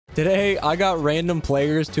Today, I got random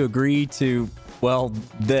players to agree to, well,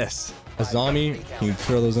 this. A zombie, can you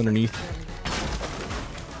throw those underneath?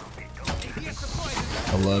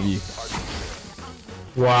 I love you.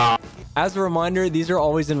 Wow. As a reminder, these are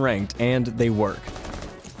always in ranked, and they work.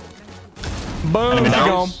 Boom!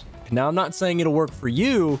 Now, I'm not saying it'll work for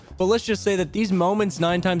you, but let's just say that these moments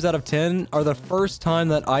 9 times out of 10 are the first time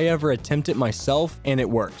that I ever attempt it myself, and it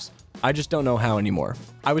works. I just don't know how anymore.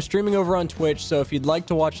 I was streaming over on Twitch, so if you'd like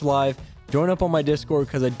to watch live, join up on my Discord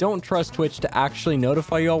because I don't trust Twitch to actually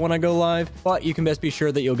notify y'all when I go live, but you can best be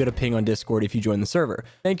sure that you'll get a ping on Discord if you join the server.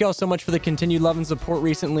 Thank y'all so much for the continued love and support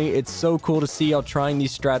recently. It's so cool to see y'all trying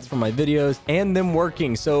these strats for my videos and them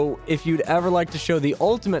working. So if you'd ever like to show the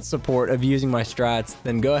ultimate support of using my strats,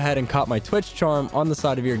 then go ahead and cop my Twitch charm on the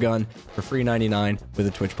side of your gun for free 99 with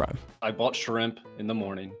a Twitch Prime. I bought shrimp in the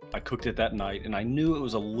morning. I cooked it that night, and I knew it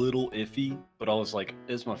was a little iffy, but I was like,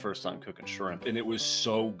 "This is my first time cooking shrimp," and it was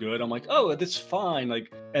so good. I'm like, "Oh, that's fine."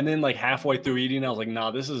 Like, and then like halfway through eating, I was like, "Nah,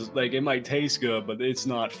 this is like it might taste good, but it's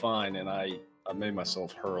not fine." And I made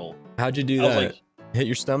myself hurl. How'd you do that? Like, hit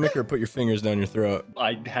your stomach or put your fingers down your throat?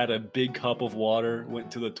 I had a big cup of water, went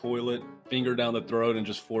to the toilet, finger down the throat, and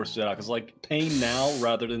just forced it out. Cause like pain now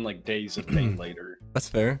rather than like days of pain later. That's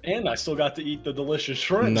fair. And I still got to eat the delicious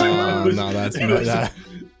shrimp. No, that's not that.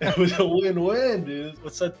 It was a win-win, dude.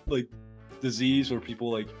 What's that like disease where people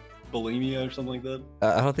like bulimia or something like that?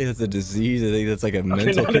 I don't think that's a disease. I think that's like a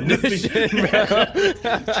mental condition.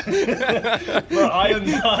 Bro, I am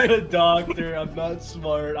not a doctor. I'm not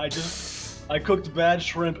smart. I cooked bad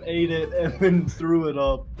shrimp, ate it, and then threw it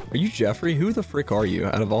up. Are you Jeffrey? Who the frick are you?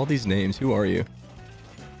 Out of all these names, who are you?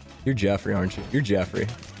 You're Jeffrey, aren't you? You're Jeffrey.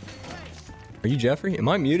 Are you Jeffrey? Am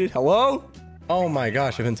I muted? Hello? Oh my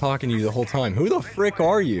gosh, I've been talking to you the whole time. Who the frick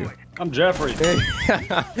are you? I'm Jeffrey.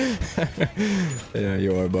 Yeah,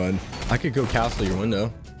 you are, bud. I could go castle your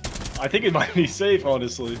window. I think it might be safe,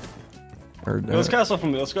 honestly. Let's castle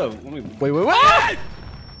from there. Let's go. Wait. What?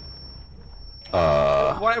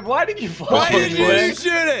 Why did you fall? Why did you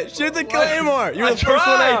shoot it? Shoot the claymore. You were the first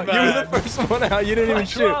one out. You were the first one out. You didn't even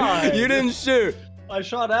shoot. You didn't shoot. I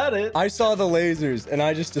shot at it. I saw the lasers, and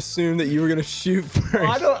I just assumed that you were gonna shoot first.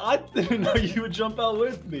 I didn't know you would jump out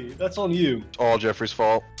with me. That's on you. All Jeffrey's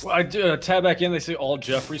fault. I tab back in. They say all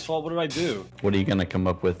Jeffrey's fault. What did I do? What are you gonna come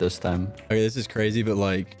up with this time? Okay, this is crazy, but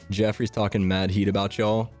like Jeffrey's talking mad heat about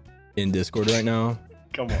y'all in Discord right now.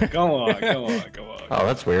 Come on. Oh,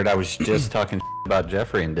 that's weird. I was just talking about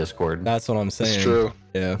Jeffrey in Discord. That's what I'm saying. It's true.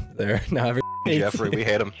 Yeah, there. Now Jeffrey, we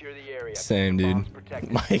hate him. Same, dude.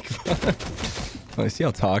 Mike. Oh, see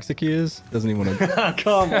how toxic he is? Doesn't even want to.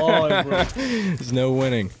 Come on, bro. There's no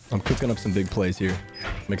winning. I'm cooking up some big plays here.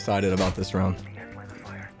 I'm excited about this round.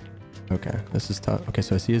 Okay, this is tough. Okay,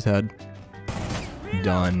 so I see his head.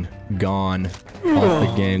 Done. Gone. Off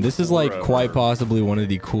the game. This is like quite possibly one of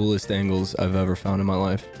the coolest angles I've ever found in my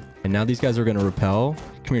life. And now these guys are going to repel.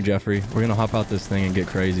 Come here, Jeffrey. We're going to hop out this thing and get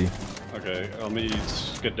crazy. Okay, let me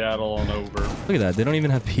skedaddle on over. Look at that. They don't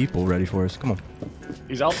even have people ready for us. Come on.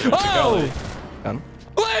 He's out there. Oh! Got him.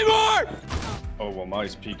 Claymore! Oh, well,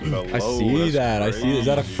 mine's peeking below. I see that. Crazy. I see. Is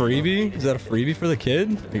that a freebie? Is that a freebie for the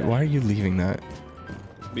kid? Wait, why are you leaving that?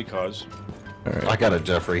 Because. All right. I got it,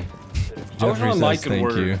 Jeffrey. Jeffrey says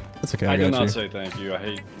thank you. That's okay. I got did not you. say thank you. I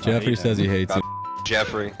hate. Jeffrey says he hates it.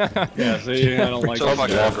 Jeffrey. Yeah, see, I don't like So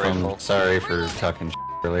fucking that. ungrateful. I'm sorry for talking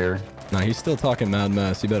earlier. Nah, he's still talking mad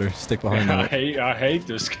mess. You better stick behind that. I hate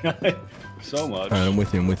this guy so much. All right, I'm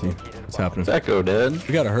with you. What's happening? Is Echo dead?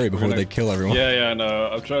 We gotta hurry before they kill everyone. Yeah, I know.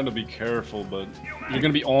 I'm trying to be careful, but you're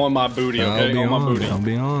gonna be on my booty, okay? I'll be on my on booty. it. I'll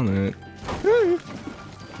be on it.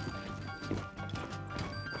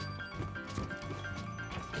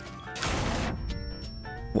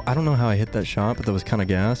 Well, I don't know how I hit that shot, but that was kind of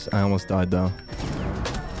gas. I almost died though.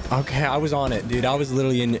 Okay, I was on it, dude. I was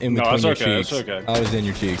literally in between your cheeks. It's okay. I was in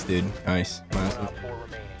your cheeks, dude. Nice. Massive.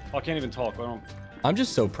 I can't even talk. I'm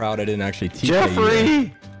just so proud I didn't actually TK Jeffrey!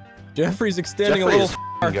 you. Jeffrey's extending Jeffrey a is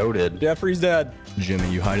little. goated. Jeffrey's dead. Jimmy,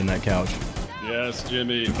 you hide in that couch. Yes,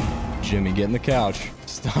 Jimmy. Jimmy, get in the couch.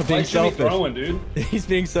 Stop being Like Jimmy selfish. throwing, dude. He's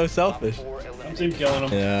being so selfish. I'm team killing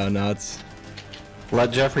him. Yeah, nuts.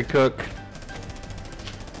 Let Jeffrey cook.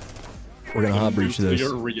 We're gonna hot breach this.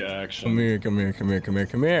 Your reaction. Come here, come here, come here, come here,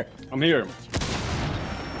 come here. I'm here.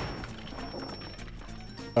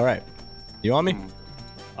 All right. You on me?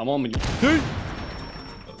 I'm on me.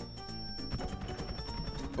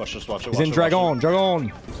 Watch this, watch it. He's in Dragon,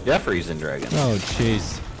 Dragon. Jeffrey's in Dragon. Oh,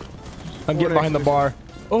 jeez. I'm getting behind the bar.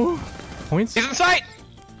 Oh, points? He's in sight!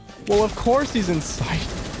 Well, of course he's in sight.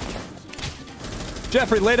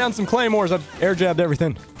 Jeffrey, lay down some claymores. I've air jabbed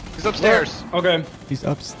everything. He's upstairs. Okay. He's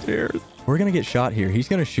upstairs. We're gonna get shot here. He's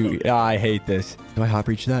gonna shoot. Ah, I hate this. Do I hop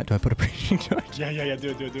breach that? Do I put a breaching charge? Yeah. Do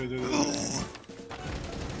it.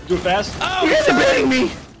 Do it fast. Oh, you guys are baiting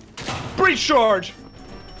me. Breach charge.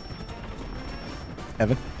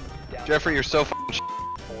 Evan. Jeffrey, you're so f***ing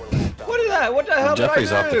What is that? What the hell Jeffrey's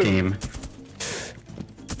did I off do? the team.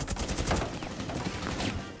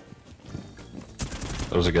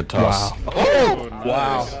 That was a good toss. Wow. Oh,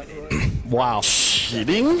 Wow. Wow.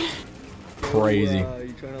 Cheating? Crazy.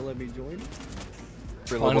 You trying to let me join?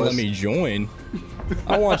 Trying to let me join.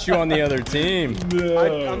 I want you on the other team.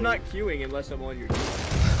 I'm not queuing unless I'm on your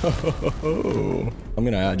team. I'm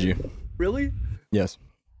gonna add you. Really? Yes.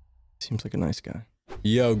 Seems like a nice guy.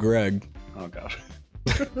 Yo, Greg. Oh god.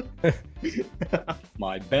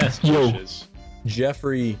 My best wishes.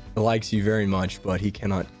 Jeffrey likes you very much, but he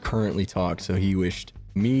cannot currently talk, so he wished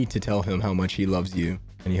me to tell him how much he loves you,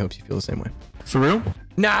 and he hopes you feel the same way. For real?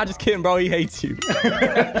 Nah, just kidding, bro. He hates you. Fucking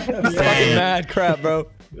mad crap, bro.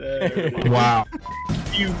 Wow.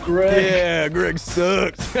 You, Greg. Yeah, Greg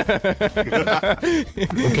sucks.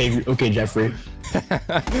 Okay, Jeffrey.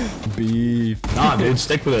 Beef. Nah, dude,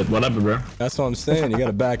 stick with it. Whatever, bro. That's what I'm saying. You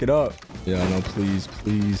gotta back it up. Yeah, no, please.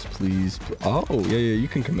 Oh, yeah, you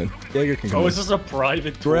can come in. Yeah, you can come in. Oh, is this a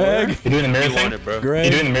private tour? Greg. You doing the mirror You thing? want it, bro? Greg.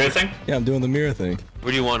 You doing the mirror thing? Yeah, I'm doing the mirror thing.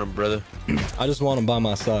 Where do you want him, brother? I just want him by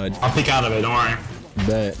my side. I'll peek out of it. Don't worry.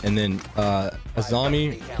 Bet. And then,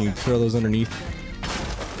 Azami, can you throw those underneath?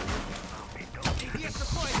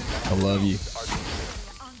 I love you.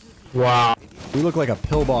 Wow. We look like a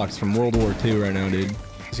pillbox from World War II right now, dude.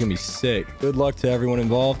 It's gonna be sick. Good luck to everyone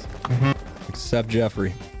involved. Except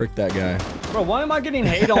Jeffrey. Frick that guy. Bro, why am I getting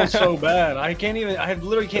hate on so bad? I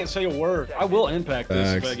literally can't say a word. I will impact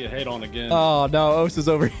this if I get hate on again. Oh, no. Os is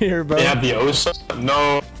over here, bro. They have the Osa.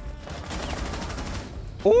 No.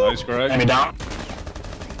 Ooh. Nice, Greg. Enemy down.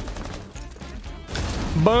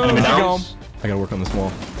 Boom. Enemy down. Gone. I gotta work on this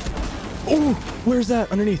wall. Ooh, where's that?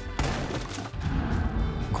 Underneath.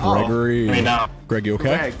 Gregory. Enemy down. Greg, you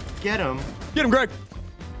okay? Greg, get him. Get him, Greg.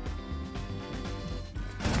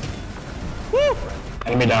 Woo.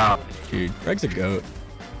 Enemy down. Dude, Greg's a goat.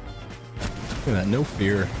 Look at that, no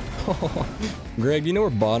fear. Greg, do you know where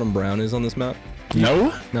bottom brown is on this map?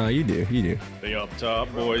 No? No, you do. Stay up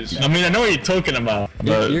top, boys. I mean, I know what you're talking about.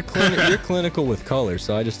 But... You're clinical with color,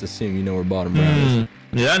 so I just assume you know where bottom brown is.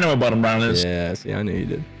 Yeah, I know what bottom brown is. Yeah, see, I knew you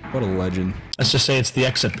did. What a legend. Let's just say it's the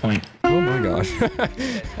exit point. Oh my gosh.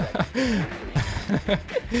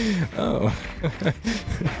 Oh.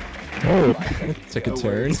 Oh. Took a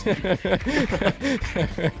turn.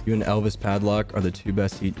 You and Elvis Padlock are the two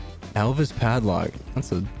best eat. Elvis Padlock.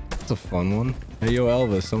 That's a fun one. Hey yo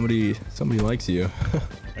Elvis, somebody likes you.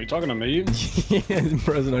 Are you talking to me? Yeah, the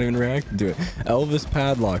president not even reacted to it. Elvis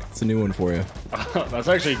Padlock. It's a new one for you. That's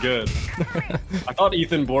actually good. I thought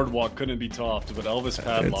Ethan Boardwalk couldn't be topped, but Elvis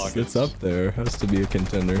Padlock It's up there. Has to be a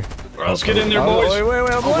contender. Let's get in there, Oh, boys. wait,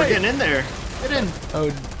 I'm Oh, we're late. getting in there. Get in. Oh,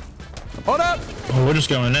 hold up. Oh, we're just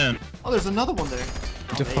going in. Oh, there's another one there.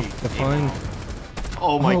 Define.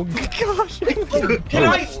 Oh my. Oh gosh. Can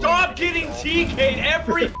I stop getting TK'd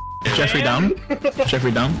every Jeffrey down.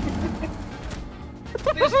 Jeffrey down.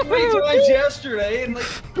 this 3 times yesterday and like,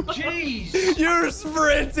 jeez. You're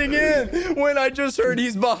sprinting in when I just heard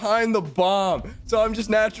he's behind the bomb. So I'm just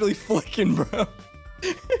naturally flicking, bro.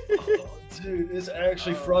 Dude, it's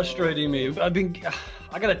actually frustrating me. I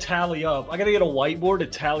gotta tally up. I gotta get a whiteboard to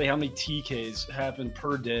tally how many TKs happen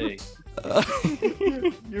per day.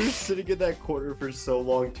 You were sitting in that corner for so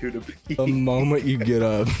long too to be. The moment you get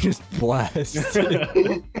up, just blast.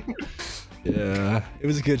 Yeah, it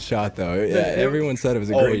was a good shot though. Yeah, everyone said it was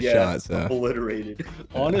a great shot. So Obliterated.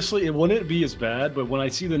 Honestly, it wouldn't be as bad, but when I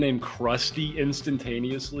see the name Krusty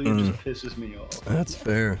instantaneously, it just pisses me off. that's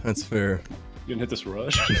fair. That's fair. You gonna hit this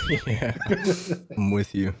rush? Yeah, I'm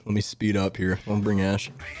with you. Let me speed up here. I'll bring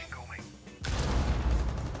Ash.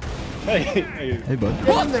 Hey, Hey, bud.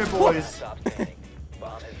 Get in there, boys.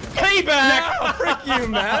 payback! Frick you,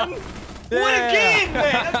 man. What again,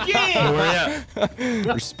 man? Again! Where at?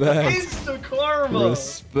 Respect. Insta karma!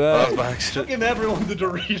 Respect. Give everyone the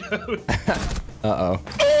Doritos. Uh-oh.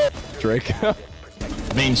 Draco.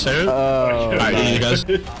 Being served? Oh, Alright, you guys.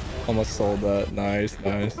 almost sold that. Nice.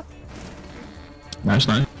 Nice.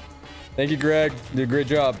 Thank you, Greg. You did a great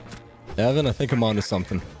job. Evan, I think I'm onto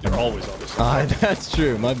something. You're always on this. That's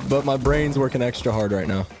true. But my brain's working extra hard right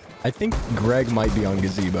now. I think Greg might be on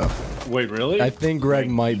Gazebo. Wait, really? I think Greg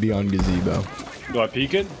might be on Gazebo. Do I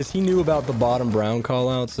peek it? Because he knew about the bottom brown call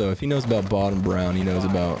out, so if he knows about bottom brown, he knows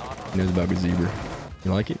about Gazebo.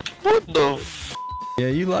 You like it? What the f? Yeah,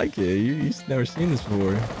 you like it. You've never seen this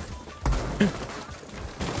before.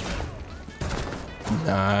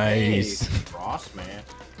 Nice. Hey, Ross, man.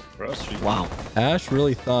 Wow. Ash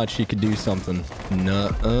really thought she could do something.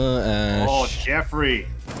 Ash. Oh, Jeffrey.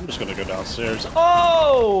 I'm just gonna go downstairs.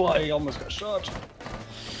 Oh, I almost got shot.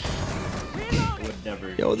 Would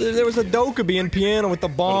never. Yo, there was a Doka being piano with the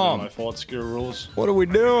bomb. My fault, scare rules. What are we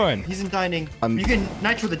doing? He's in dining. I'm- You can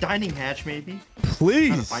nitro the dining hatch, maybe. Please.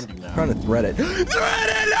 Trying to find him now. Trying to thread it. Thread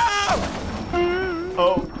it now!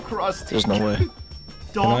 Oh, Krusty. There's no way.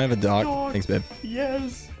 Dog, Can I have a dog? Thanks, babe.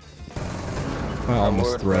 Yes. I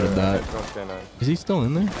almost threaded that. Is he still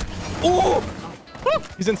in there? Oh!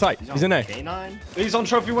 He's in sight. He's in A. K9. He's on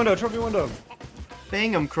trophy window. Trophy window.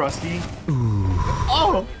 Bang him, Krusty.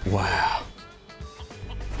 Oh. Wow.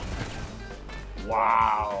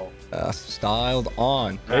 Wow. Styled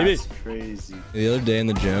on. Baby. That's crazy. The other day in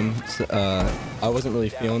the gym, I wasn't really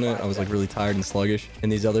feeling it. I was like really tired and sluggish.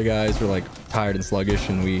 And these other guys were like tired and sluggish.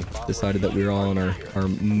 And we decided that we were all on our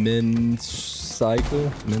men's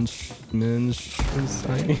cycle. Menstrual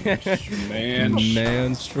cycle. Man.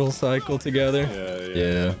 Menstrual cycle together.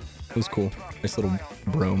 Yeah. It was cool. Nice little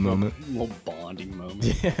bro moment. Little bonding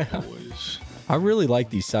moment. Yeah. Always. I really like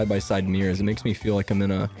these side-by-side mirrors. It makes me feel like I'm in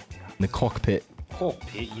the cockpit.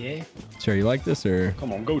 Cockpit, yeah. Sure, you like this or?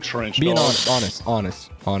 Come on, go trench. Being dog.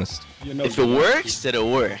 honest. You know, If it works, then it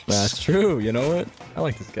works. That's true. You know what? I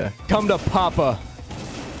like this guy. Come to Papa.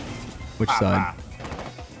 Which side?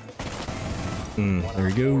 There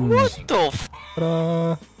he goes. What the f?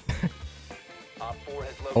 Ta-da.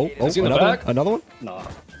 Is he in the back? Another one? Nah.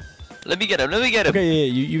 Let me get him. Let me get him. Okay,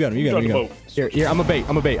 yeah, you got him. You got him. You got him. Boat. Here, I'm a bait.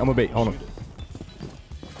 Hold on.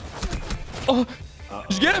 Oh,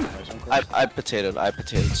 just get him. I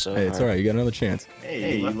potatoed so Hey, it's hard. alright. You got another chance.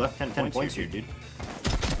 Hey, you left 10 points here, dude.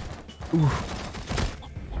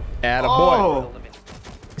 Atta boy. Oh.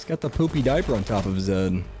 He's got the poopy diaper on top of his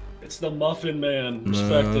head. It's the Muffin Man.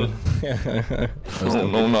 Respect it. Oh,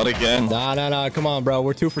 no, not again. Nah. Come on, bro.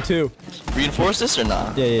 We're 2 for 2. Reinforce this or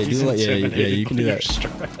not? Yeah. He's Do that. Yeah. intimidated You can by do your that.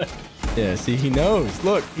 strat. Yeah. See, he knows.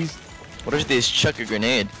 Look, What if they just chuck a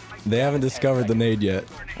grenade? they haven't discovered the nade yet.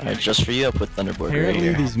 Alright, just for you, I put Thunderbolt right Apparently,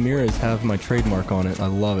 here. these mirrors have my trademark on it. I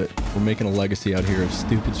love it. We're making a legacy out here of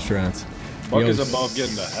stupid strats. Buck Yo, is above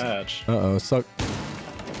getting the hatch. Uh-oh. Suck.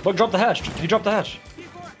 Buck, drop the hatch. He dropped the hatch.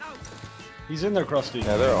 He's in there, Krusty.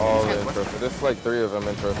 Yeah, they're all in trophy. There's like 3 of them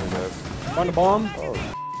in trophy, guys. Find a bomb. Oh,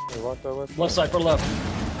 they walked that way. Left side for left.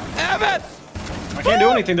 Evan! I can't do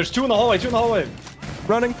anything. There's 2 in the hallway.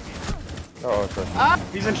 Running. Oh, trophy.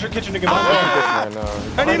 He's in kitchen to get Ah! Right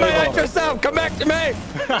now. I need my Behind nitro sound. Come back to me.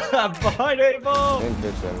 Behind A-ball. In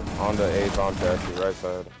kitchen, on the A bomb chassis, right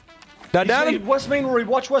side. Now down him. West Main, Rory.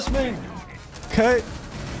 Watch West Main. Okay.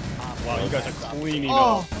 Wow, you guys are cleaning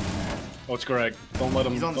up. Oh, it's Greg. Don't let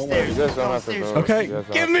him. He's on the Don't let You him. guys don't have to move. Okay. You guys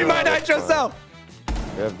don't Give have me to my move. nitro sound.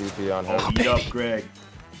 They have BP on him. Beat up, Greg.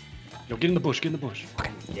 Yo, get in the bush. Get in the bush.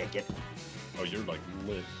 Yeah, get. Oh, you're like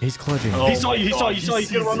lit. He's clutching. Oh He saw you. my He saw God, you. He saw you.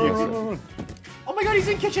 he Get run, sees run, you. run, run. Oh my God, he's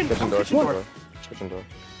in kitchen. Kitchen door, kitchen door. Kitchen door.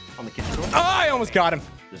 On the kitchen door. Oh, I almost got him.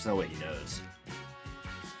 There's no way he knows.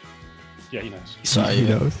 Yeah, he knows. He saw He you.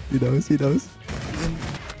 knows. He knows.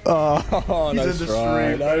 Oh, He's nice in the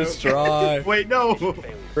try. stream. Nice try. Wait, no.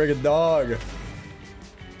 Friggin' dog.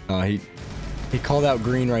 He called out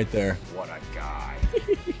green right there. What a guy.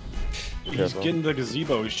 He's Careful. getting the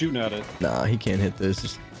gazebo. He's shooting at it. Nah, he can't hit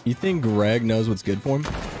this. You think Greg knows what's good for him?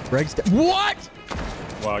 Greg's what?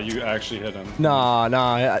 Wow, you actually hit him. Nah.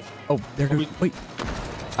 Oh, there goes. Wait.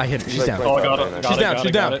 I hit her. She's like down. Oh, I got it. She's down.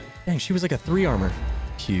 She's down. Got it. Dang, she was like a 3 armor.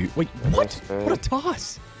 Cute. Wait, what? Okay. What a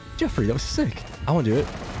toss. Jeffrey, that was sick. I want to do it.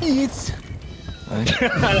 Eats.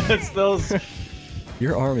 That's those.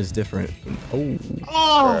 Your arm is different. Oh.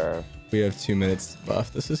 Yeah. We have 2 minutes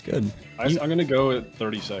left. This is good. I'm gonna go at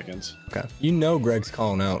 30 seconds. Okay. You know Greg's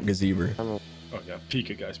calling out Gazebo. Oh yeah, peek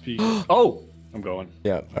it, guys. Peek. Oh, I'm going.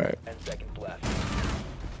 Yeah, all right.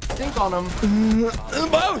 Think on him.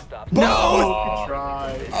 Both! No.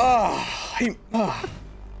 Try.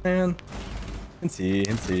 Man. And see.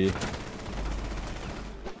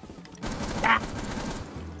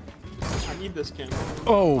 I need this camera.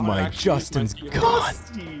 Oh I'm my, gonna actually use my Justin's skill.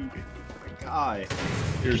 gone. Guy.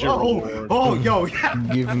 Here's your reward. Oh, yo, yeah.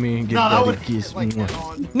 Give me, give No, that daddy would kiss like me.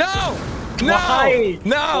 on. No! Why?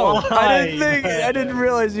 No! Why? I didn't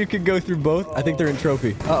realize you could go through both. I think they're in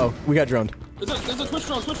trophy. Uh-oh, we got droned. There's a Twitch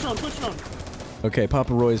drone. Okay,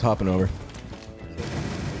 Papa Roy's hopping over.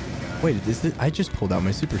 Wait, I just pulled out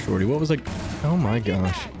my super shorty. What was like? Oh my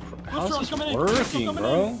gosh. How's this coming in. working, Coming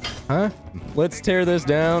bro? Huh? Let's tear this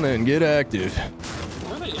down and get active.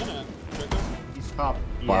 Where are they in at? He's top.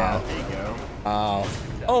 Wow. Yeah, there you go. Wow.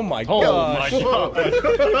 Oh my Oh gosh. my god.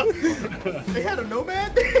 They had a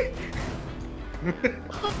nomad?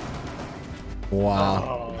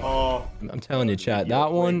 Wow. Oh, I'm telling you, chat. That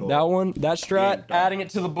strat, adding it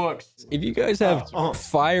to the books. If you guys have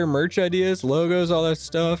fire merch ideas, logos, all that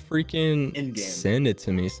stuff, freaking In-game. send it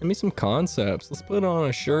to me. Send me some concepts. Let's put it on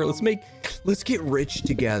a shirt. Let's get rich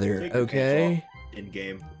together, okay? in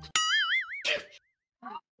game.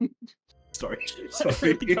 Sorry.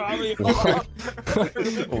 What?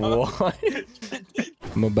 What?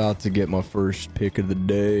 I'm about to get my first pick of the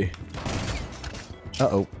day.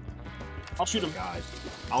 Uh-oh. I'll shoot him.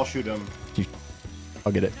 I'll shoot him.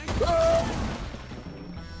 I'll get it.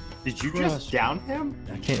 Did you just down him?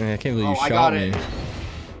 I can't believe you I shot got me. it.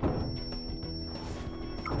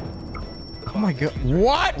 Oh my god.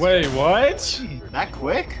 What? Wait, what? That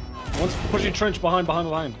quick? One's pushing trench behind.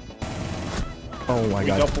 Oh my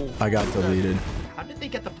god. I got deleted. How did they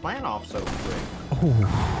get the plan off so quick?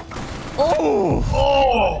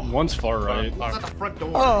 Oh! One's far right. What's at the front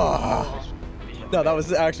door? Oh! No, that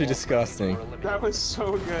was actually disgusting. That was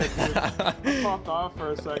so good, dude. I popped off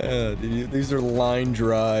for a second. These are line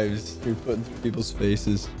drives you're putting through people's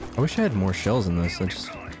faces. I wish I had more shells in this. I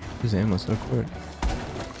just use ammo so quick.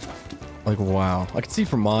 Like, wow. I can see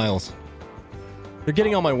for miles. They're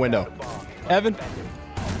getting on my window. Evan?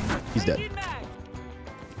 He's dead.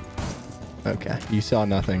 Okay, you saw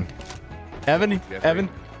nothing. Evan? Evan?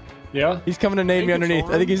 Yeah? He's coming to nade me underneath.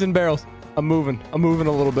 I think he's in barrels. I'm moving a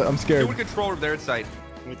little bit. I'm scared. Doing control over there inside.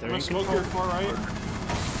 I'm gonna smoke your far right.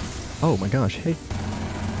 Oh my gosh. Hey.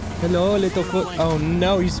 Hello, little foot. Oh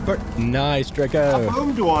no, he's nice, Draco. I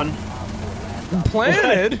boomed one.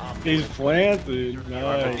 Planted? He's planted.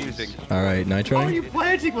 Nice. All right, Nitro. How are you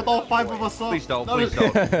planting with all 5 of us up? Please don't. Please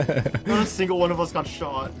don't. Not a single one of us got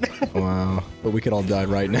shot. Wow. But we could all die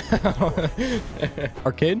right now.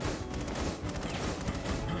 Arcade?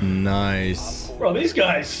 Nice. Bro, these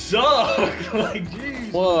guys suck. Like,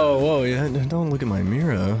 jeez. Whoa, yeah. Don't look at my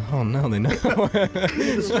mira. Oh no, they know.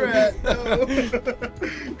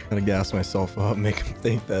 Gotta gas myself up, make them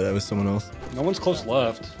think that I was someone else. No one's close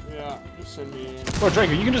left. Yeah, just send me in. Bro,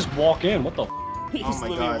 Draco, you can just walk in. What the? He's Oh my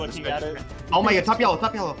literally god. looking at it. Oh my god, top yellow,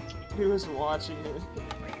 top yellow. He was watching it.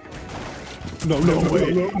 No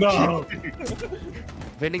way. No.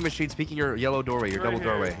 Vending machine speaking your yellow doorway, your double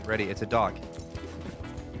doorway. Ready? It's a dog.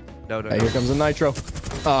 No. Hey, here comes the Nitro.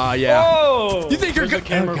 Ah, yeah. Oh! You think you're There's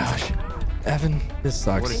good? a Oh gosh. Evan, this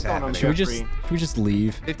sucks. What is happening? Should we just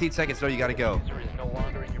leave? 15 seconds. No, you gotta go.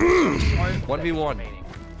 1v1.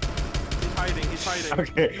 He's hiding.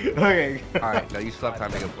 Okay. Alright, now you still have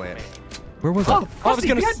time to make a plan. Where was I? I was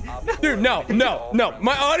gonna. Dude, no.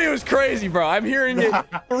 My audio is crazy, bro. I'm hearing it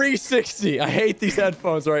 360. I hate these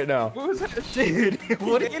headphones right now. What was that? Dude,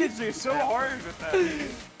 what It is so hard with that.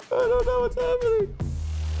 I don't know what's happening.